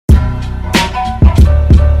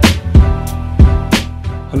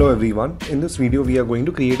Hello everyone, in this video we are going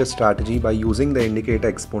to create a strategy by using the indicator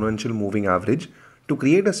exponential moving average. To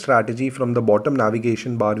create a strategy, from the bottom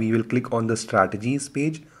navigation bar we will click on the strategies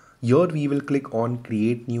page. Here we will click on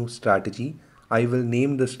create new strategy. I will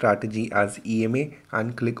name the strategy as EMA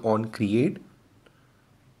and click on create.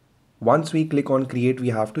 Once we click on create,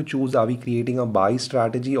 we have to choose, are we creating a buy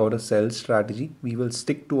strategy or a sell strategy? We will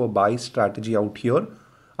stick to a buy strategy out here.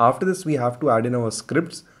 After this we have to add in our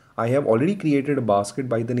scripts. I have already created a basket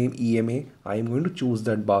by the name EMA. I am going to choose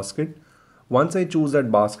that basket. Once I choose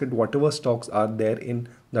that basket, whatever stocks are there in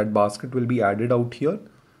that basket will be added out here.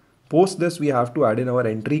 Post this, we have to add in our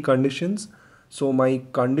entry conditions. So my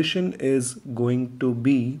condition is going to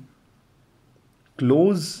be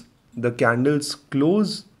the candle's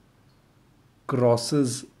close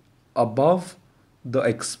crosses above the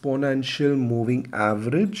exponential moving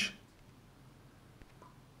average.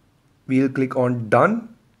 We'll click on done.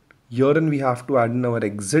 Herein we have to add in our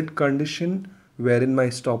exit condition, wherein my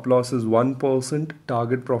stop loss is 1%,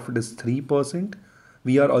 target profit is 3%.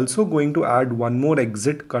 We are also going to add one more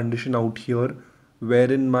exit condition out here,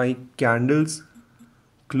 wherein my candle's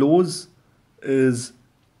close is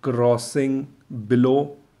crossing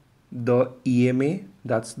below the EMA,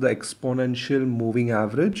 that's the exponential moving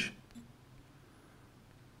average.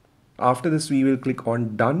 After this we will click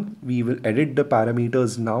on done. We will edit the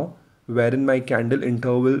parameters now, wherein my candle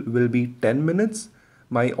interval will be 10 minutes.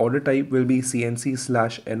 My order type will be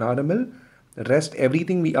CNC/NRML. Rest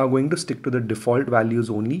everything we are going to stick to the default values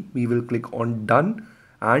only. We will click on done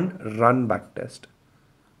and run backtest.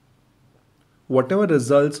 Whatever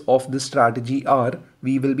results of this strategy are,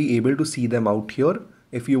 we will be able to see them out here.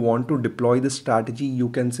 If you want to deploy this strategy, you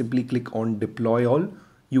can simply click on deploy all.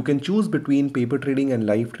 You can choose between paper trading and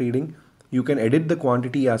live trading. You can edit the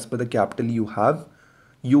quantity as per the capital you have.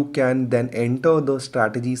 You can then enter the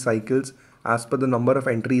strategy cycles as per the number of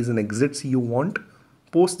entries and exits you want.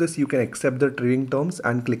 Post this, you can accept the trading terms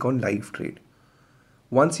and click on live trade.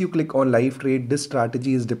 Once you click on live trade, this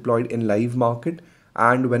strategy is deployed in live market,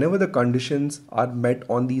 and whenever the conditions are met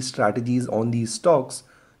on these strategies on these stocks,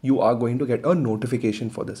 you are going to get a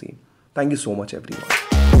notification for the same. Thank you so much everyone.